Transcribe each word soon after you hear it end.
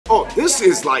Oh, this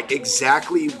is like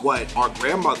exactly what our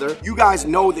grandmother. You guys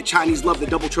know that Chinese love the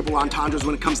double, triple entendres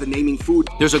when it comes to naming food.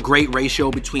 There's a great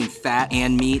ratio between fat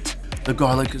and meat. The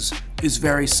garlic is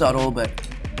very subtle,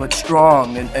 but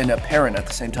strong and apparent at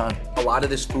the same time. A lot of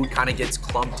this food kind of gets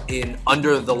clumped in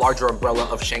under the larger umbrella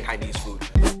of Shanghainese food.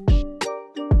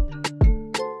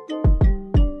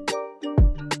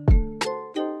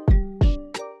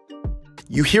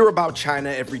 You hear about China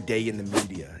every day in the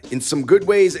media, in some good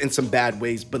ways and some bad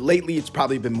ways, but lately it's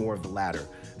probably been more of the latter.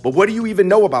 But what do you even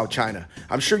know about China?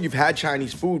 I'm sure you've had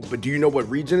Chinese food, but do you know what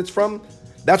region it's from?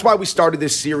 That's why we started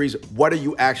this series, What Are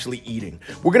You Actually Eating?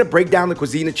 We're gonna break down the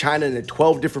cuisine of China into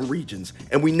 12 different regions,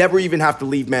 and we never even have to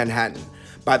leave Manhattan.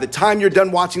 By the time you're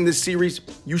done watching this series,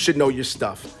 you should know your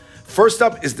stuff. First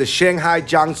up is the Shanghai,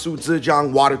 Jiangsu,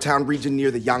 Zhejiang, Watertown region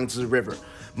near the Yangtze River.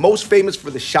 Most famous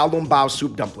for the xiaolongbao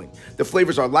soup dumpling. The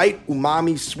flavors are light,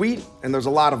 umami, sweet, and there's a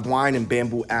lot of wine and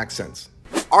bamboo accents.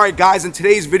 All right, guys, in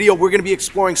today's video, we're gonna be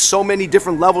exploring so many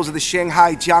different levels of the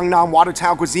Shanghai, Jiangnan,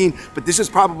 Watertown cuisine, but this is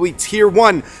probably tier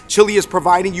 1. Chile is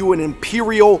providing you an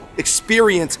imperial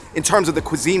experience in terms of the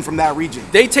cuisine from that region.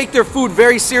 They take their food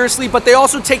very seriously, but they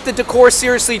also take the decor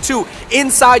seriously too.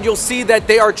 Inside, you'll see that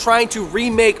they are trying to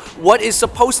remake what is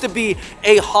supposed to be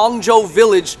a Hangzhou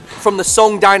village from the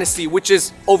Song Dynasty, which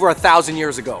is over 1,000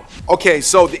 years ago. Okay,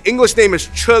 so the English name is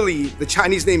Chili, the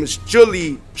Chinese name is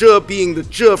Zheli, Zhe being the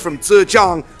Zhe from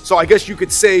Zhejiang. So I guess you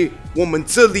could say 我们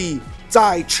这里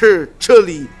在吃这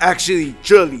里 actually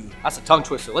这里. That's a tongue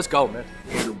twister. Let's go, man.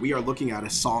 And we are looking at a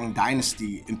Song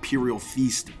Dynasty imperial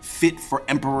feast fit for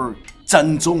Emperor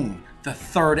Zhenzong, the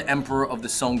third emperor of the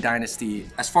Song Dynasty.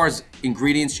 As far as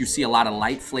ingredients, you see a lot of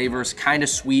light flavors, kind of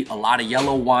sweet, a lot of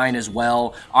yellow wine as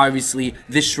well. Obviously,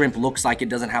 this shrimp looks like it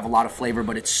doesn't have a lot of flavor,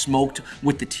 but it's smoked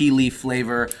with the tea leaf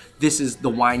flavor. This is the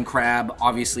wine crab.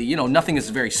 Obviously, you know, nothing is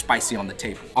very spicy on the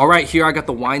table. All right, here I got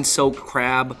the wine-soaked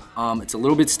crab. It's a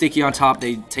little bit sticky on top.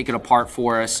 They take it apart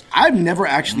for us. I've never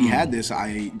actually had this,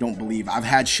 I don't believe. I've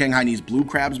had Shanghainese blue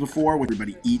crabs before, where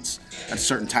everybody eats at a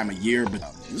certain time of year, but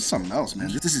this is something else, man.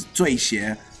 This is 醉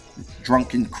蟹,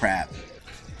 drunken crab.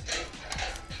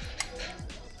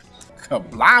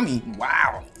 Kablami,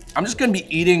 wow. I'm just gonna be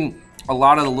eating a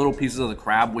lot of the little pieces of the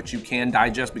crab, which you can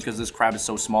digest because this crab is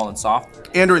so small and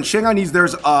soft. Andrew, in Shanghainese,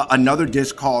 there's another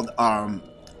dish called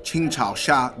Qing Chao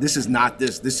Sha. This is not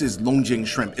this. This is Longjing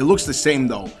shrimp. It looks the same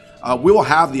though. We will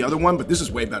have the other one, but this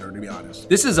is way better, to be honest.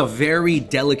 This is a very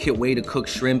delicate way to cook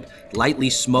shrimp, lightly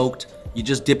smoked. You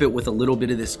just dip it with a little bit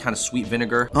of this kind of sweet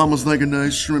vinegar. Almost like a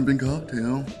nice shrimp and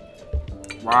cocktail.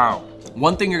 Wow.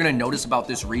 One thing you're gonna notice about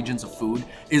this regions of food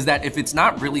is that if it's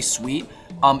not really sweet,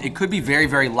 it could be very,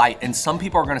 very light. And some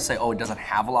people are gonna say, oh, it doesn't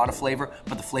have a lot of flavor,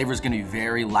 but the flavor is gonna be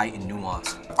very light and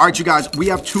nuanced. All right, you guys, we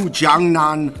have 2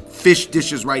 Jiangnan fish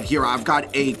dishes right here. I've got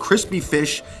a crispy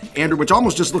fish, Andrew, which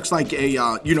almost just looks like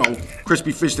a, you know,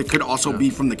 crispy fish that could also be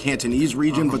from the Cantonese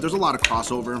region, but there's a lot of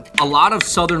crossover. A lot of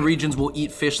southern regions will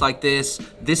eat fish like this.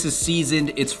 This is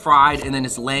seasoned, it's fried, and then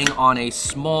it's laying on a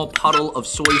small puddle of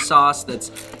soy sauce that's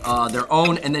their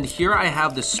own. And then here I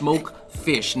have the smoked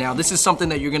fish. Now, this is something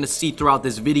that you're gonna see throughout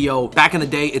this video. Back in the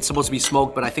day, it's supposed to be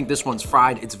smoked, but I think this one's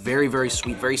fried. It's very, very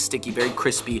sweet, very sticky, very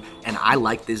crispy, and I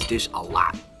like this dish a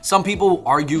lot. Some people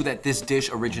argue that this dish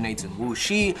originates in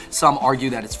Wuxi. Some argue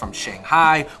that it's from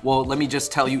Shanghai. Well, let me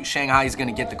just tell you, Shanghai is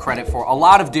gonna get the credit for a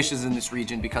lot of dishes in this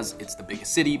region because it's the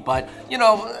biggest city, but you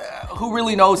know, who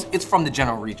really knows? It's from the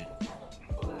general region.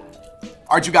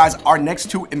 All right, you guys, our next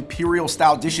 2 imperial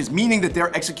style dishes, meaning that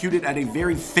they're executed at a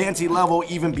very fancy level,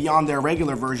 even beyond their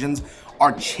regular versions,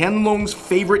 are Qianlong's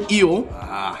favorite eel.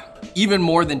 Even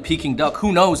more than Peking duck.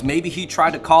 Who knows? Maybe he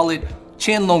tried to call it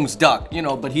Qianlong's duck, you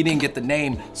know, but he didn't get the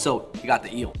name, so he got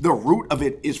the eel. The root of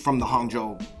it is from the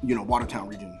Hangzhou, you know, Watertown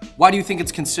region. Why do you think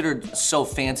it's considered so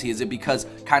fancy? Is it because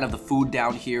kind of the food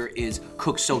down here is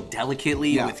cooked so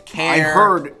delicately with care? I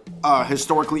heard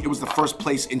historically it was the first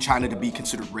place in China to be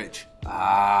considered rich.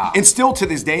 And still to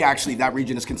this day, actually, that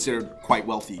region is considered quite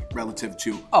wealthy relative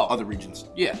to other regions.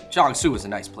 Yeah, Jiangsu is a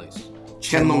nice place.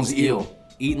 Qianlong's eel.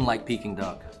 Eaten like Peking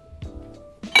duck.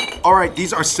 All right,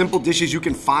 these are simple dishes you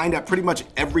can find at pretty much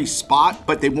every spot,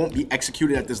 but they won't be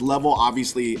executed at this level,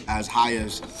 obviously as high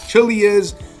as Chile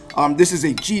is. This is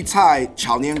a ji cai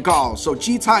chao nian gao. So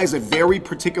ji cai is a very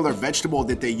particular vegetable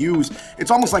that they use.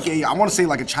 It's almost like I want to say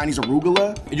like a Chinese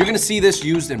arugula. You're gonna see this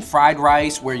used in fried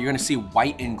rice, where you're gonna see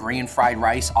white and green fried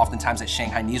rice, oftentimes at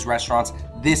Shanghainese restaurants.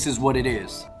 This is what it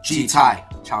is. Ji cai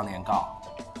chao nian gao.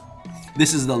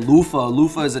 This is the loofah.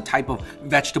 Loofah is a type of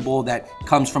vegetable that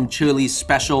comes from Chile's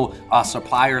special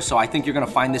supplier. So I think you're gonna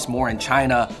find this more in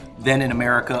China than in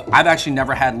America. I've actually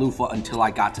never had loofah until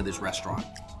I got to this restaurant.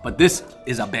 But this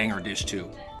is a banger dish too.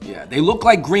 Yeah, they look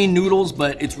like green noodles,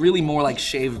 but it's really more like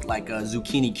shaved like a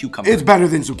zucchini cucumber. It's better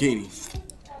than zucchini.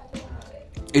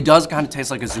 It does kind of taste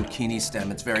like a zucchini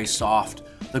stem. It's very soft.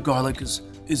 The garlic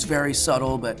is very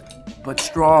subtle, but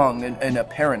strong and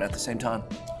apparent at the same time.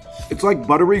 It's like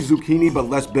buttery zucchini, but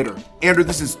less bitter. Andrew,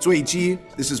 this is Zhejiang.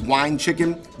 This is wine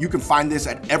chicken. You can find this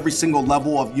at every single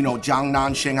level of,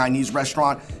 Jiangnan Shanghainese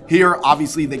restaurant. Here,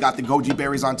 obviously, they got the goji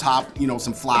berries on top,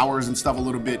 some flowers and stuff a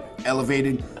little bit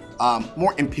elevated.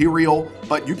 More imperial,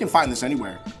 but you can find this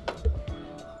anywhere.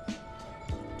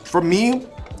 For me,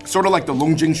 sort of like the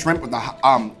Longjing shrimp with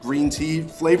the green tea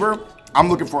flavor, I'm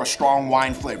looking for a strong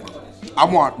wine flavor. I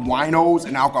want winos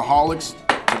and alcoholics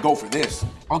to go for this.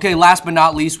 Okay, last but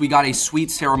not least, we got a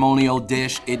sweet ceremonial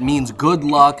dish. It means good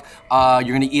luck.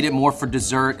 You're gonna eat it more for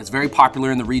dessert. It's very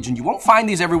popular in the region. You won't find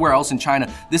these everywhere else in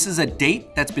China. This is a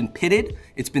date that's been pitted.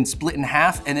 It's been split in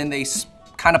half, and then they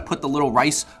kind of put the little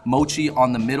rice mochi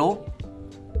on the middle.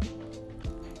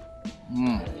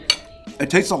 It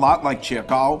tastes a lot like chia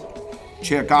gao.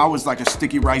 Chia gao is like a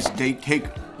sticky rice date cake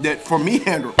that, for me,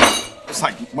 Andrew, it's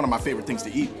like one of my favorite things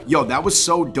to eat. Yo, that was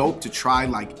so dope to try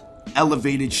like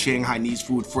elevated Shanghainese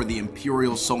food for the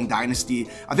Imperial Song Dynasty.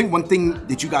 I think one thing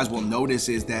that you guys will notice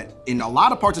is that in a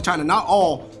lot of parts of China, not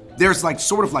all, there's like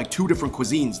sort of like two different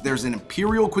cuisines. There's an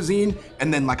imperial cuisine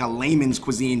and then like a layman's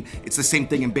cuisine. It's the same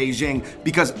thing in Beijing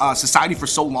because society for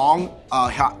so long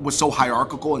was so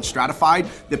hierarchical and stratified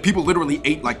that people literally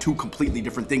ate like two completely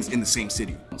different things in the same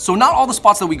city. So not all the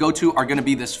spots that we go to are gonna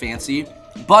be this fancy,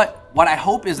 but what I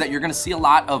hope is that you're gonna see a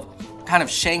lot of kind of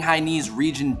Shanghainese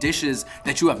region dishes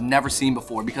that you have never seen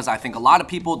before, because I think a lot of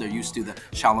people, they're used to the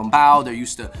xiaolongbao, they're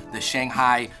used to the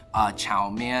Shanghai chow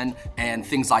mein and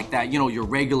things like that, your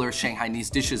regular Shanghainese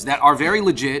dishes that are very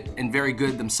legit and very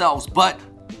good themselves, but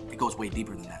it goes way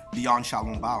deeper than that. Beyond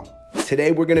xiaolongbao.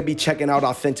 Today, we're gonna be checking out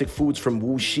authentic foods from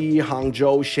Wuxi,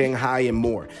 Hangzhou, Shanghai, and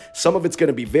more. Some of it's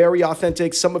gonna be very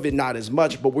authentic, some of it not as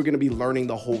much, but we're gonna be learning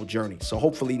the whole journey. So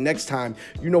hopefully next time,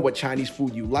 you know what Chinese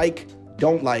food you like,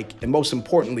 don't like, and most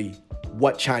importantly,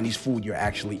 what Chinese food you're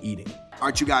actually eating. All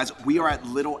right, you guys, we are at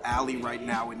Little Alley right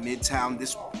now in Midtown.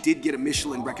 This did get a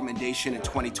Michelin recommendation in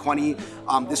 2020.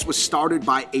 This was started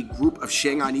by a group of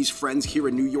Shanghainese friends here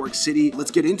in New York City. Let's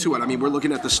get into it. I mean, we're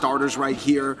looking at the starters right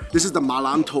here. This is the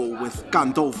malantou with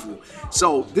gan tofu.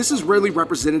 So this is really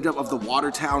representative of the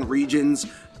Watertown regions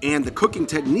and the cooking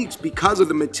techniques because of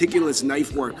the meticulous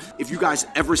knife work. If you guys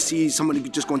ever see somebody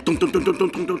just going dum dum dum dum dum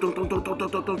dum dum dum dum dum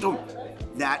dum dum dum,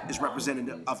 that is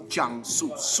representative of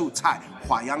Jiangsu, Su Cai,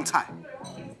 Huayang Cai.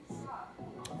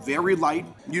 Very light.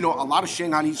 A lot of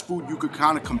Shanghainese food, you could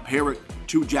kind of compare it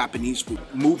to Japanese food.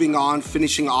 Moving on,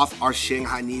 finishing off our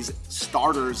Shanghainese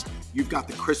starters, you've got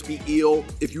the crispy eel.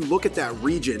 If you look at that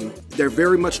region, they're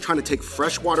very much trying to take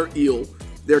freshwater eel.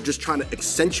 They're just trying to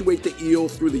accentuate the eel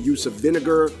through the use of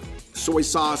vinegar, soy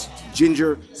sauce,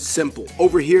 ginger, simple.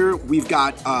 Over here, we've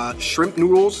got shrimp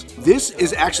noodles. This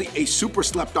is actually a super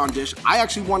slept on dish. I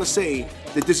actually want to say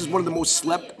that this is one of the most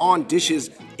slept on dishes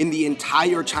in the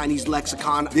entire Chinese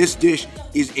lexicon. This dish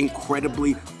is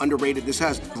incredibly underrated. This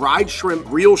has dried shrimp,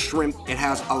 real shrimp. It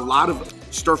has a lot of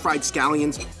stir-fried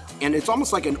scallions, and it's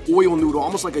almost like an oil noodle,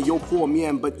 almost like a yopo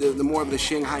mian, but the more of the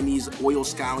Shanghainese oil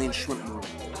scallion shrimp noodle.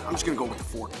 I'm just gonna go with the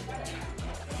fork.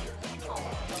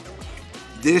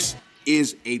 This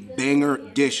is a banger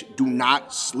dish. Do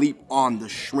not sleep on the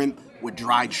shrimp with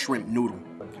dried shrimp noodle.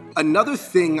 Another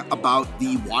thing about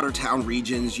the Watertown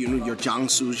regions, your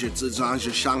Jiangsu, your Zhejiang,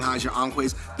 your Shanghai, your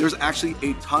Anhuis, there's actually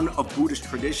a ton of Buddhist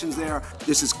traditions there.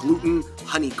 This is gluten,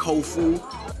 honey tofu,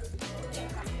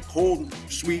 cold,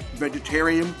 sweet,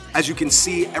 vegetarian. As you can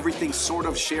see, everything sort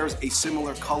of shares a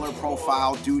similar color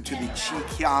profile due to the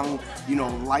Qiqiang,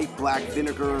 light black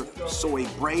vinegar, soy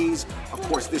braise. Of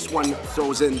course, this one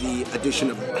throws in the addition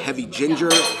of heavy ginger.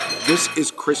 This is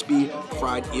crispy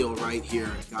fried eel right here,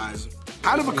 guys.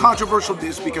 Kind of a controversial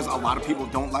dish because a lot of people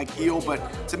don't like eel,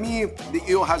 but to me, the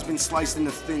eel has been sliced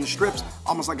into thin strips,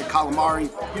 almost like a calamari.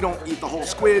 You don't eat the whole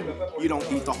squid, you don't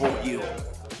eat the whole eel.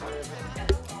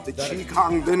 The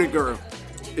Qiqiang vinegar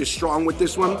is strong with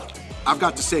this one. I've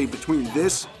got to say, between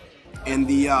this and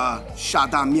the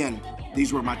Shada Mian,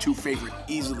 these were my two favorite,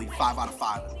 easily 5 out of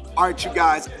 5. All right, you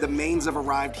guys, the mains have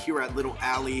arrived here at Little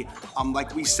Alley.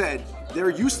 Like we said, there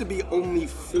used to be only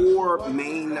 4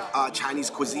 main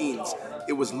Chinese cuisines.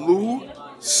 It was Lu,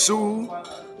 Su,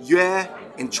 Yue,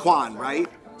 and Chuan, right?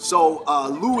 So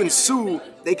Lu and Su,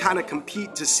 they kind of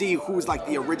compete to see who's like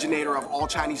the originator of all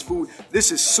Chinese food.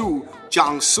 This is Su,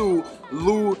 Jiangsu.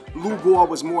 Lu Guo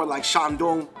was more like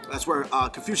Shandong. That's where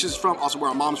Confucius is from, also where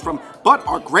our mom's from. But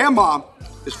our grandma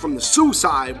is from the Su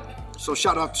side. So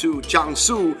shout out to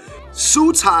Jiangsu.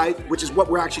 Sucai, which is what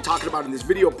we're actually talking about in this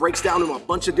video, breaks down into a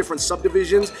bunch of different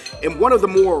subdivisions. And one of the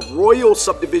more royal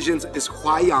subdivisions is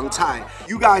Huayangcai.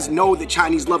 You guys know that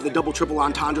Chinese love the double triple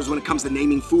entendres when it comes to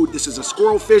naming food. This is a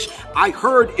squirrel fish. I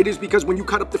heard it is because when you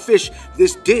cut up the fish,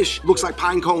 this dish looks like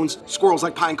pine cones, squirrels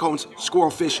like pine cones,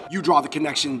 squirrel fish. You draw the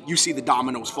connection, you see the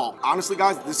dominoes fall. Honestly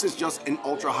guys, this is just an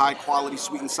ultra high quality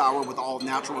sweet and sour with all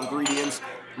natural ingredients,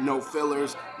 no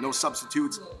fillers, no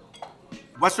substitutes.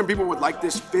 Western people would like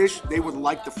this fish, they would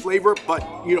like the flavor, but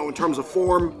you know, in terms of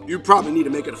form, you probably need to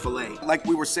make it a fillet. Like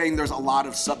we were saying, there's a lot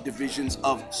of subdivisions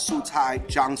of Sucai,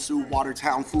 Jiangsu,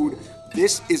 Watertown food.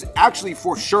 This is actually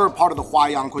for sure part of the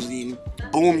Huayang cuisine.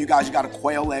 Boom, you guys, you got a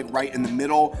quail egg right in the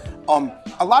middle.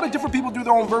 A lot of different people do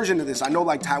their own version of this. I know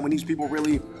like Taiwanese people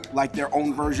really like their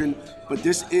own version, but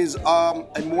this is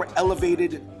a more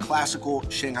elevated, classical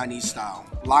Shanghainese style.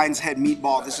 Lion's head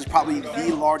meatball. This is probably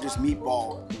the largest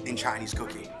meatball in Chinese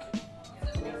cooking.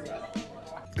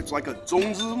 It's like a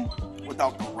zongzi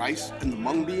without the rice and the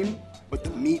mung bean, but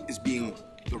the meat is being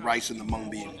the rice and the mung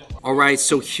bean. All right,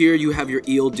 so here you have your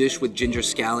eel dish with ginger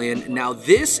scallion. Now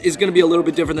this is gonna be a little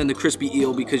bit different than the crispy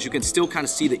eel because you can still kind of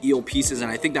see the eel pieces,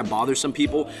 and I think that bothers some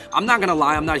people. I'm not gonna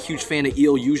lie, I'm not a huge fan of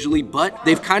eel usually, but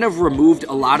they've kind of removed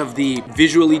a lot of the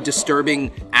visually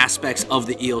disturbing aspects of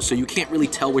the eel, so you can't really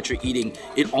tell what you're eating.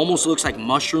 It almost looks like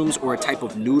mushrooms or a type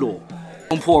of noodle.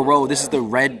 This is the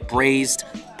red braised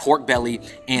pork belly,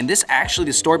 and this actually,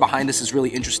 the story behind this is really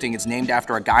interesting. It's named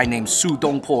after a guy named Su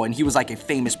Dongpo, and he was like a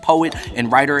famous poet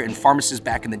and writer and pharmacist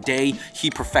back in the day.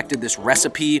 He perfected this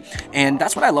recipe, and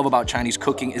that's what I love about Chinese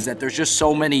cooking, is that there's just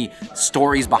so many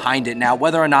stories behind it. Now,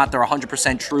 whether or not they're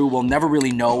 100% true, we'll never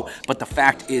really know, but the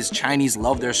fact is Chinese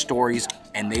love their stories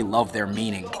and they love their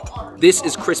meaning. This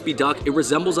is crispy duck. It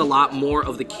resembles a lot more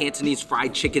of the Cantonese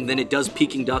fried chicken than it does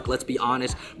Peking duck, let's be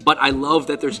honest, but I love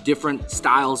that there's different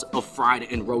styles of fried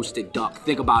and roasted duck.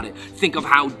 Think about it. Think of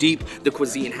how deep the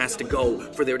cuisine has to go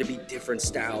for there to be different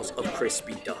styles of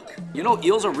crispy duck. You know,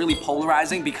 eels are really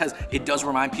polarizing because it does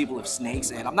remind people of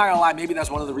snakes, and I'm not gonna lie, maybe that's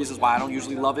one of the reasons why I don't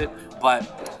usually love it,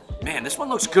 but man, this one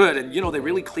looks good, and you know, they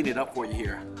really clean it up for you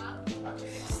here.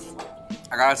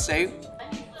 I gotta say,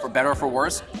 for better or for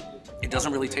worse, it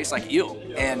doesn't really taste like eel.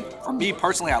 And for me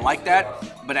personally, I like that,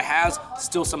 but it has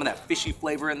still some of that fishy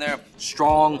flavor in there.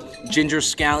 Strong ginger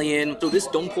scallion. So this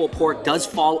dongpo pork does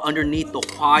fall underneath the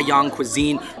Huayang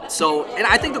cuisine. So, and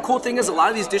I think the cool thing is a lot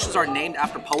of these dishes are named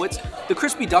after poets. The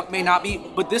crispy duck may not be,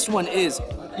 but this one is.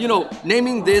 You know,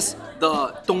 naming this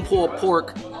the dongpo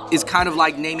pork is kind of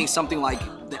like naming something like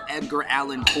the Edgar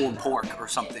Allan pulled pork or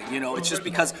something. You know, it's just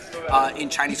because in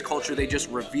Chinese culture they just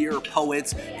revere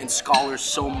poets and scholars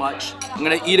so much. I'm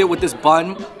gonna eat it with this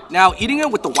bun. Now, eating it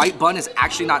with the white bun is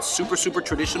actually not super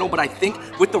traditional, but I think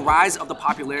with the rise of the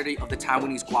popularity of the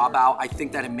Taiwanese guabao, I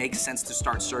think that it makes sense to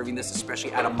start serving this,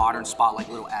 especially at a modern spot like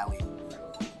Little Alley.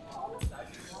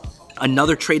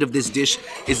 Another trait of this dish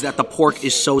is that the pork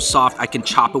is so soft I can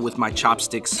chop it with my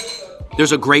chopsticks.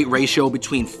 There's a great ratio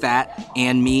between fat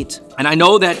and meat. And I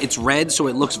know that it's red, so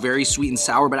it looks very sweet and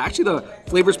sour, but actually the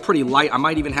flavor's pretty light. I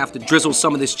might even have to drizzle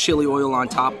some of this chili oil on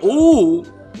top. Ooh!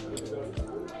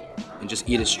 And just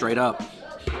eat it straight up.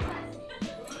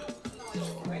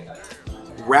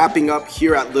 Wrapping up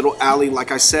here at Little Alley,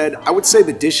 like I said, I would say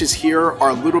the dishes here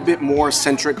are a little bit more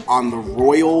centric on the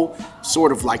royal,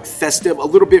 sort of like festive, a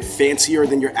little bit fancier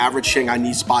than your average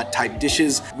Shanghainese spot type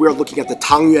dishes. We're looking at the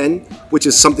tangyuan, which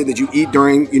is something that you eat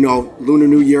during, you know, Lunar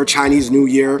New Year, Chinese New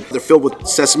Year. They're filled with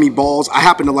sesame balls. I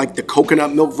happen to like the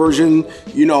coconut milk version,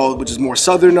 you know, which is more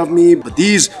southern of me, but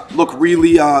these look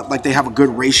really like they have a good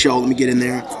ratio. Let me get in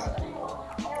there.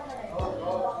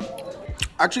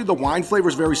 Actually, the wine flavor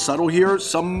is very subtle here.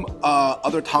 Some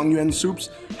other tangyuan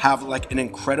soups have like an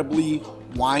incredibly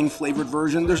wine flavored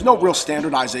version. There's no real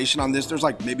standardization on this. There's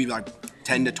like maybe like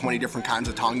 10 to 20 different kinds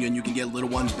of tangyuan. You can get little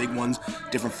ones, big ones,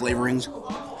 different flavorings.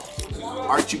 All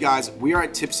right, you guys, we are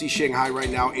at Tipsy Shanghai right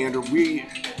now, and we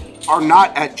are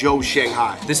not at Joe's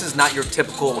Shanghai. This is not your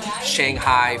typical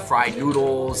Shanghai fried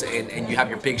noodles and you have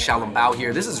your big xiaolongbao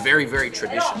here. This is very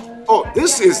traditional. Oh,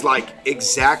 this is like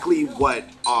exactly what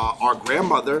our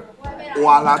grandmother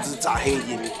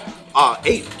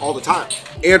ate all the time.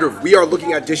 Andrew, we are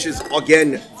looking at dishes,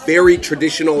 again, very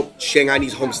traditional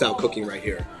Shanghainese home-style cooking right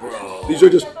here. Bro. These are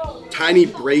just tiny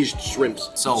braised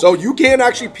shrimps. So you can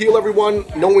actually peel everyone.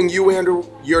 Knowing you, Andrew,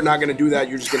 you're not gonna do that.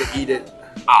 You're just gonna eat it.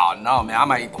 Oh no, man, I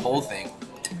might eat the whole thing.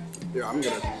 Yeah, I'm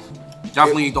gonna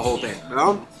definitely eat the whole thing.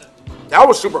 Yeah, that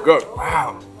was super good.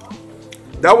 Wow.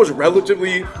 That was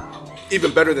relatively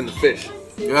even better than the fish.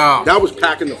 Yeah. That was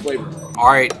packing the flavor. All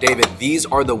right, David, these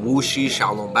are the Wuxi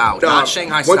Xiaolongbao, not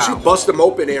Shanghai Once style. you bust them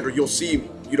open, Andrew, you'll see,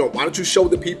 you know, why don't you show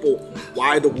the people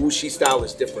why the Wuxi style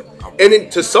is different? And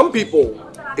then to some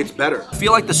people, it's better. I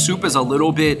feel like the soup is a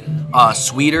little bit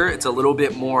sweeter. It's a little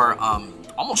bit more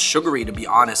almost sugary, to be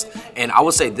honest. And I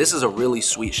would say this is a really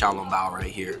sweet Xiaolongbao right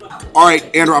here. All right,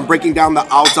 Andrew, I'm breaking down the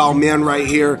ao zhao mian right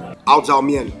here. Ao zhao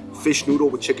mian, fish noodle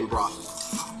with chicken broth.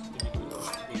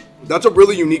 That's a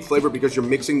really unique flavor because you're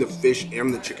mixing the fish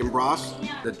and the chicken broth.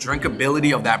 The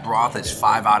drinkability of that broth is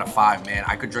 5 out of 5, man.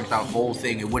 I could drink that whole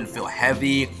thing. It wouldn't feel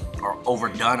heavy or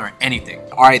overdone or anything.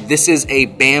 All right, this is a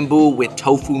bamboo with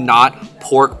tofu knot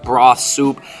pork broth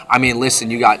soup. I mean, listen,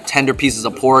 you got tender pieces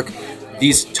of pork.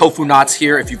 These tofu knots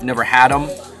here, if you've never had them,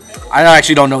 I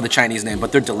actually don't know the Chinese name,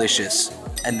 but they're delicious.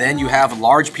 And then you have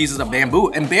large pieces of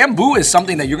bamboo. And bamboo is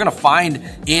something that you're gonna find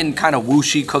in kind of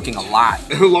Wuxi cooking a lot.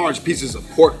 Large pieces of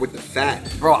pork with the fat.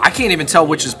 Bro, I can't even tell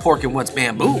which is pork and what's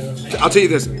bamboo. I'll tell you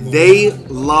this, they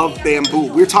love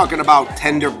bamboo. We're talking about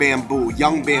tender bamboo,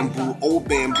 young bamboo, old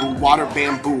bamboo, water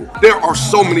bamboo. There are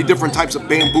so many different types of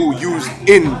bamboo used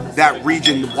in that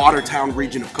region, the Watertown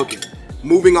region of cooking.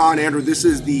 Moving on, Andrew, this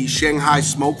is the Shanghai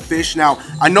smoked fish. Now,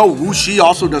 I know Wuxi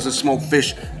also does a smoked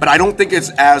fish, but I don't think it's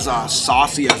as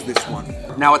saucy as this one.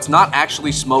 Now, it's not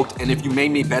actually smoked, and if you made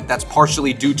me bet, that's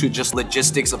partially due to just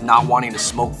logistics of not wanting to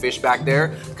smoke fish back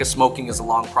there, because smoking is a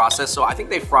long process, so I think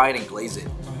they fry it and glaze it.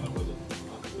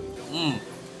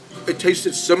 It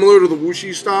tasted similar to the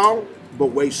Wuxi style, but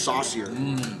way saucier.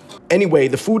 Anyway,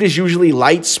 the food is usually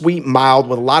light, sweet, mild,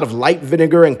 with a lot of light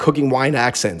vinegar and cooking wine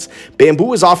accents.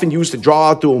 Bamboo is often used to draw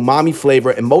out the umami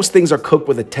flavor, and most things are cooked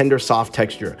with a tender, soft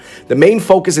texture. The main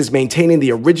focus is maintaining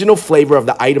the original flavor of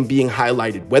the item being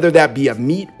highlighted, whether that be a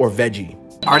meat or veggie.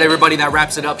 All right, everybody, that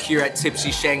wraps it up here at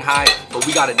Tipsy Shanghai, but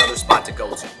we got another spot to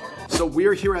go to. So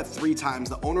we're here at 3 Times.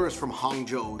 The owner is from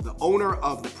Hangzhou. The owner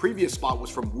of the previous spot was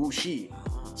from Wuxi.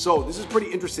 So this is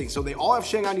pretty interesting. So they all have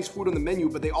Shanghainese food on the menu,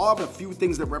 but they all have a few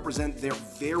things that represent their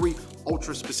very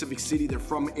ultra specific city they're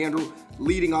from. Andrew,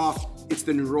 leading off, it's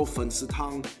the Nuro Fensi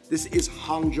Tang. This is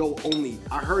Hangzhou only.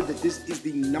 I heard that this is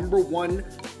the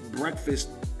 #1 breakfast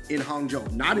in Hangzhou,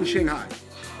 not in Shanghai.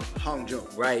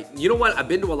 Hangzhou. Right. You know what? I've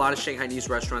been to a lot of Shanghainese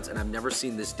restaurants and I've never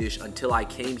seen this dish until I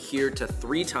came here to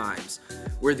 3 Times,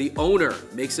 where the owner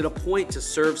makes it a point to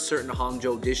serve certain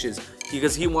Hangzhou dishes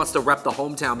because he wants to rep the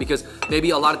hometown, because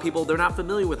maybe a lot of people, they're not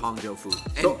familiar with Hangzhou food.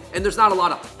 And there's not a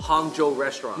lot of Hangzhou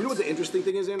restaurants. You know what the interesting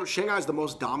thing is, Andrew? Shanghai is the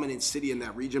most dominant city in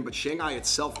that region, but Shanghai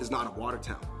itself is not a water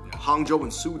town. Hangzhou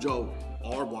and Suzhou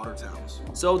are water towns.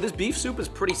 So this beef soup is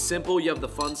pretty simple. You have the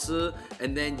funsi,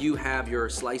 and then you have your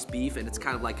sliced beef, and it's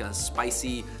kind of like a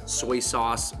spicy soy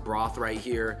sauce broth right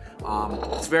here.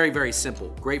 It's very, very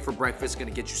simple. Great for breakfast,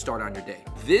 gonna get you started on your day.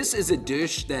 This is a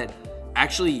dish that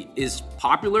actually is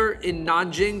popular in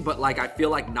Nanjing, but like I feel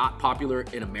like not popular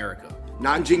in America.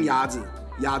 Nanjing Yazi.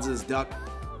 Yazi is duck,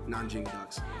 Nanjing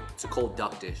ducks. It's a cold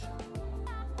duck dish.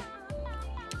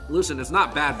 Listen, it's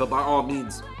not bad, but by all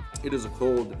means, it is a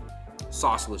cold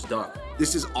sauceless duck.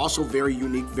 This is also very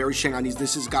unique, very Shanghainese.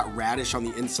 This has got radish on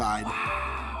the inside.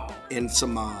 Wow. And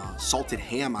some salted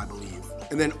ham, I believe.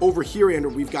 And then over here,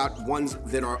 Andrew, we've got ones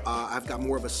that are, I've got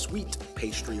more of a sweet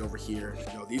pastry over here.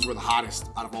 You know, these were the hottest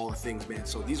out of all the things, man.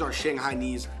 So these are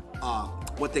Shanghainese,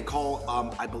 what they call,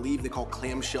 I believe they call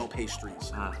clamshell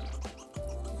pastries.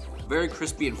 Very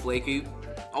crispy and flaky.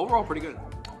 Overall, pretty good.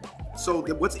 So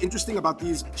what's interesting about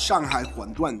these Shanghai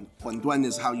huanduan, huanduan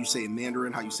is how you say in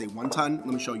Mandarin, how you say wonton. Let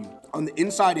me show you. On the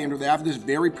inside, Andrew, they have this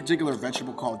very particular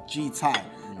vegetable called ji cai.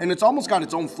 And it's almost got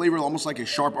its own flavor, almost like a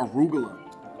sharp arugula.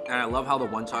 And I love how the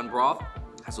wonton broth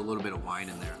has a little bit of wine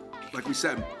in there. Like we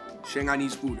said,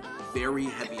 Shanghainese food, very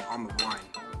heavy on the wine.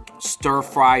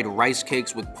 Stir-fried rice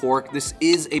cakes with pork. This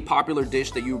is a popular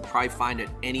dish that you would probably find at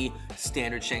any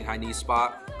standard Shanghainese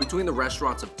spot. Between the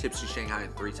restaurants of Tipsy Shanghai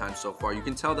and 3 Times so far, you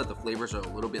can tell that the flavors are a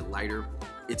little bit lighter.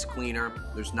 It's cleaner.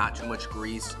 There's not too much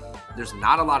grease. There's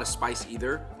not a lot of spice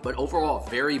either, but overall,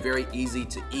 very, very easy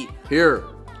to eat. Here,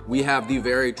 we have the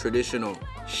very traditional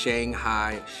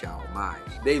Shanghai Xiao Mai.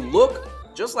 They look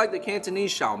just like the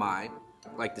Cantonese Xiao Mai,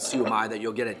 like the siu mai that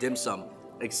you'll get at dim sum,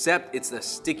 except it's the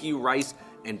sticky rice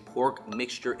and pork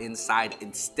mixture inside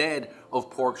instead of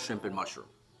pork, shrimp, and mushroom.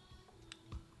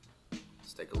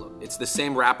 Let's take a look. It's the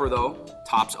same wrapper though,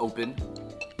 top's open.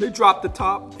 They dropped the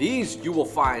top. These you will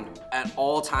find at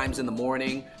all times in the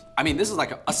morning. I mean, this is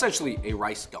like essentially a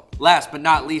rice dump. Last but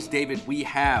not least, David, we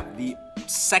have the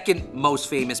second most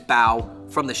famous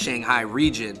bao from the Shanghai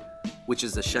region, which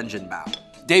is the Shenzhen bao.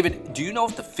 David, do you know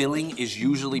if the filling is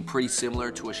usually pretty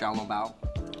similar to a Xiaolongbao?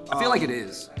 I feel like it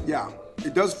is. Yeah,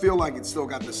 it does feel like it's still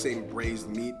got the same braised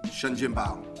meat, Shenzhen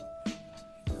bao.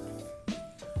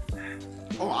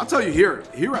 Oh, I'll tell you here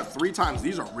at 3 times,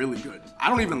 these are really good. I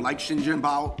don't even like Xinjiang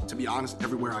bao, to be honest,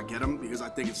 everywhere I get them, because I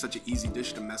think it's such an easy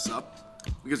dish to mess up,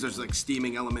 because there's like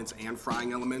steaming elements and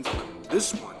frying elements. But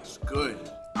this one is good.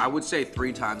 I would say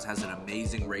 3 times has an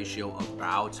amazing ratio of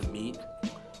bao to meat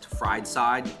to fried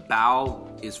side.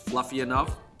 Bao is fluffy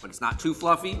enough, but it's not too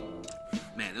fluffy.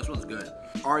 Man, this one's good.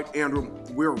 All right, Andrew,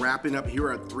 we're wrapping up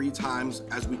here at 3 times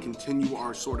as we continue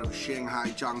our sort of Shanghai,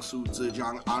 Jiangsu,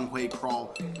 Zhejiang, Anhui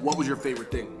crawl. What was your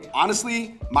favorite thing?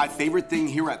 Honestly, my favorite thing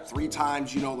here at 3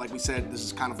 times, you know, like we said, this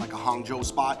is kind of like a Hangzhou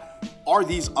spot, are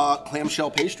these clamshell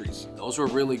pastries. Those were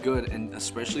really good, and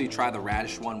especially try the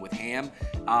radish one with ham.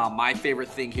 My favorite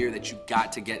thing here that you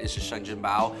got to get is the Shanghai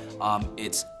bao.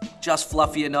 It's just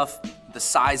fluffy enough. The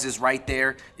size is right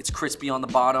there. It's crispy on the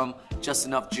bottom, just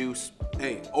enough juice.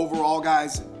 Hey, overall,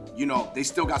 guys, you know, they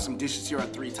still got some dishes here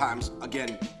at 3 times,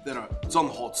 again, that are 正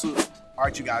好吃. All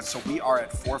right, you guys, so we are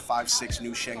at 456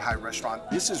 New Shanghai Restaurant.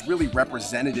 This is really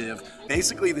representative.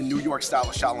 Basically, the New York style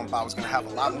of xiaolongbao is gonna have a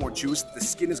lot more juice. The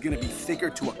skin is gonna be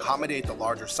thicker to accommodate the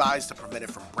larger size to prevent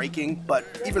it from breaking. But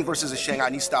even versus a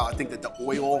Shanghainese style, I think that the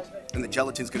oil and the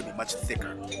gelatin is gonna be much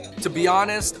thicker. To be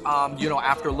honest, you know,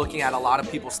 after looking at a lot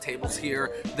of people's tables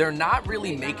here, they're not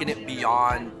really making it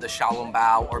beyond the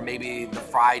xiaolongbao or maybe the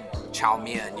fried chow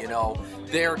mein, you know.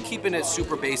 They're keeping it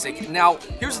super basic. Now,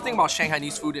 here's the thing about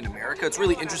Shanghainese food in America. It's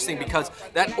really interesting because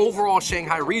that overall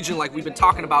Shanghai region, like we've been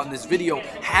talking about in this video,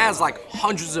 has like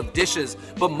hundreds of dishes.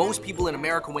 But most people in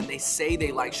America, when they say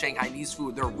they like Shanghainese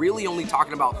food, they're really only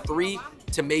talking about 3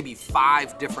 to maybe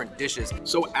 5 different dishes.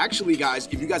 So actually, guys,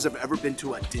 if you guys have ever been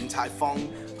to a Din Tai Fung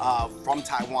from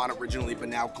Taiwan originally, but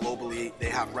now globally, they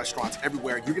have restaurants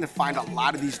everywhere, you're gonna find a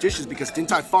lot of these dishes because Din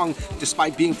Tai Fung,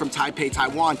 despite being from Taipei,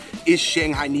 Taiwan, is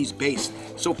Shanghainese based.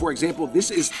 So for example,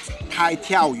 this is Tai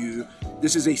Tiao Yu.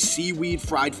 This is a seaweed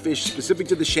fried fish specific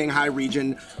to the Shanghai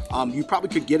region. You probably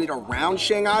could get it around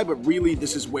Shanghai, but really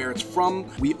this is where it's from.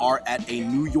 We are at a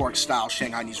New York style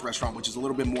Shanghainese restaurant, which is a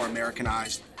little bit more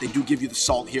Americanized. They do give you the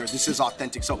salt here. This is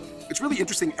authentic. So it's really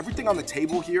interesting. Everything on the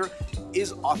table here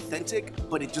is authentic,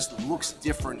 but it just looks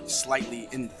different slightly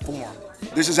in form.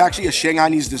 This is actually a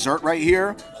Shanghainese dessert right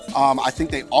here. I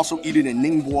think they also eat it in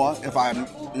Ningbo, if I'm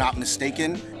not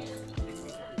mistaken.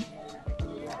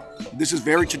 This is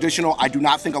very traditional. I do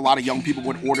not think a lot of young people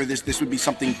would order this. This would be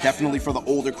something definitely for the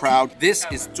older crowd. This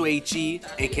is Zhejiang,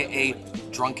 aka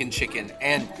drunken chicken.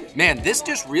 And man, this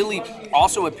dish really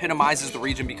also epitomizes the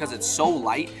region because it's so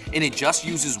light and it just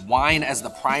uses wine as the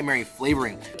primary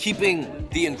flavoring, keeping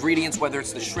the ingredients, whether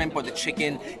it's the shrimp or the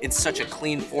chicken, in such a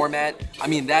clean format. I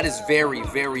mean, that is very,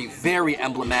 very, very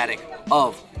emblematic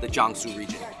of the Jiangsu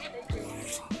region.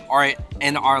 All right,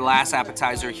 and our last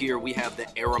appetizer here, we have the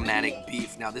aromatic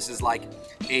beef. Now this is like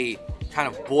a kind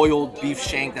of boiled beef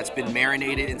shank that's been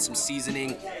marinated in some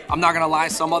seasoning. I'm not gonna lie,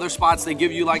 some other spots, they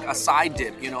give you like a side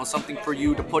dip, you know, something for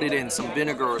you to put it in, some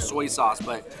vinegar or soy sauce,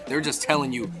 but they're just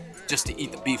telling you just to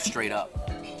eat the beef straight up.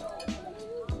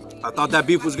 I thought that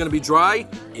beef was gonna be dry.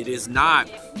 It is not.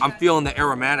 I'm feeling the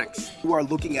aromatics. You are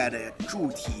looking at a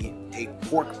zhuti, a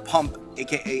pork pump,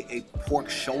 aka a pork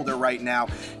shoulder right now.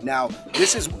 Now,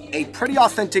 this is a pretty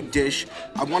authentic dish.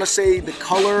 I wanna say the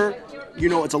color, you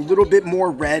know, it's a little bit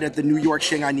more red at the New York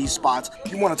Shanghainese spots.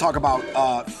 If you wanna talk about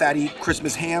fatty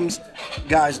Christmas hams,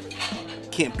 guys,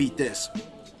 can't beat this.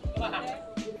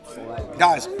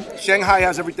 Guys, Shanghai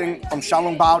has everything from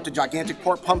xiaolongbao to gigantic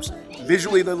pork pumps.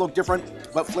 Visually, they look different,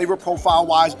 but flavor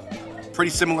profile-wise,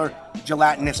 pretty similar,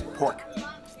 gelatinous pork.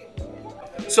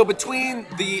 So between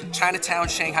the Chinatown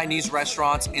Shanghainese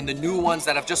restaurants and the new ones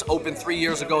that have just opened 3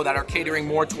 years ago that are catering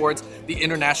more towards the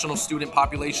international student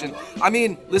population, I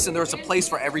mean, listen, there's a place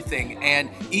for everything and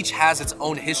each has its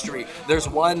own history. There's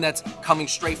one that's coming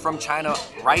straight from China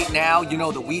right now, you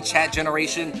know, the WeChat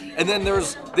generation. And then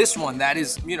there's this one that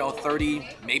is, you know, 30,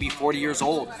 maybe 40 years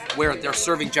old, where they're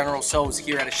serving General Tso's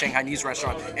here at a Shanghainese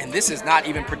restaurant. And this is not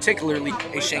even particularly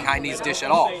a Shanghainese dish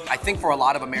at all. I think for a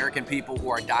lot of American people who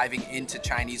are diving into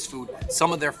Chinese food,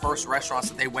 some of their first restaurants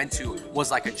that they went to was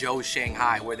like a Joe's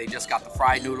Shanghai, where they just got the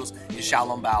fried noodles and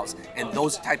xiaolongbaos, and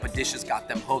those type of dishes got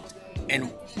them hooked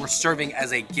and were serving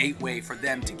as a gateway for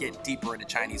them to get deeper into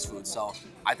Chinese food. So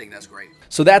I think that's great.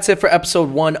 So that's it for episode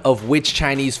 1 of Which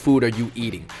Chinese Food Are You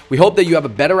Eating? We hope that you have a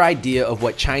better idea of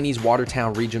what Chinese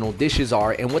Watertown regional dishes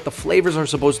are and what the flavors are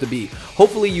supposed to be.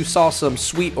 Hopefully you saw some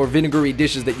sweet or vinegary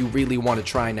dishes that you really want to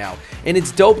try now. And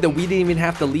it's dope that we didn't even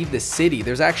have to leave the city.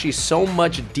 There's actually so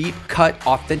much deep cut,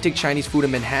 authentic Chinese food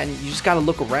in Manhattan, you just gotta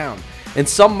look around. And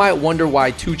some might wonder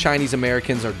why two Chinese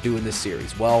Americans are doing this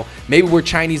series. Well, maybe we're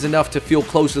Chinese enough to feel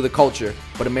close to the culture,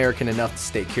 but American enough to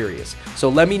stay curious. So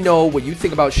let me know what you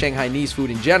think about Shanghainese food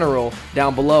in general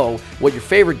down below, what your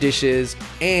favorite dish is,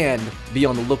 and be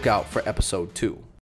on the lookout for episode 2.